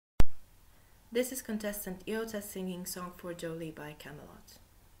This is Contestant Iota singing Song for Jolee by Camelot.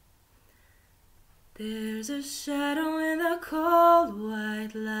 There's a shadow in the cold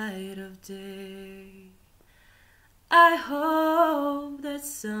white light of day. I hope that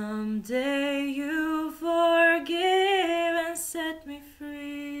someday you forgive and set me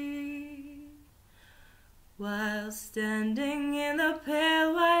free. While standing in the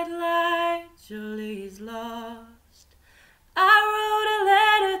pale white light, Jolee's lost. I wrote a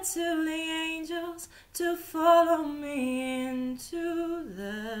letter to the angels to follow me into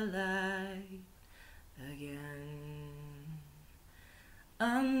the light again.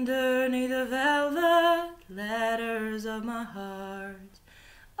 Underneath the velvet letters of my heart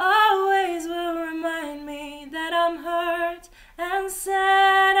always will remind me that I'm hurt and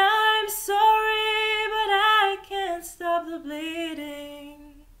sad. I'm sorry, but I can't stop the bleeding.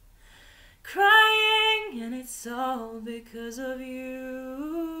 Crying, and it's all because of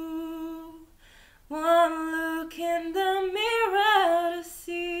you. One look in the mirror to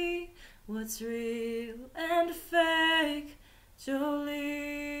see what's real and fake, Jolee.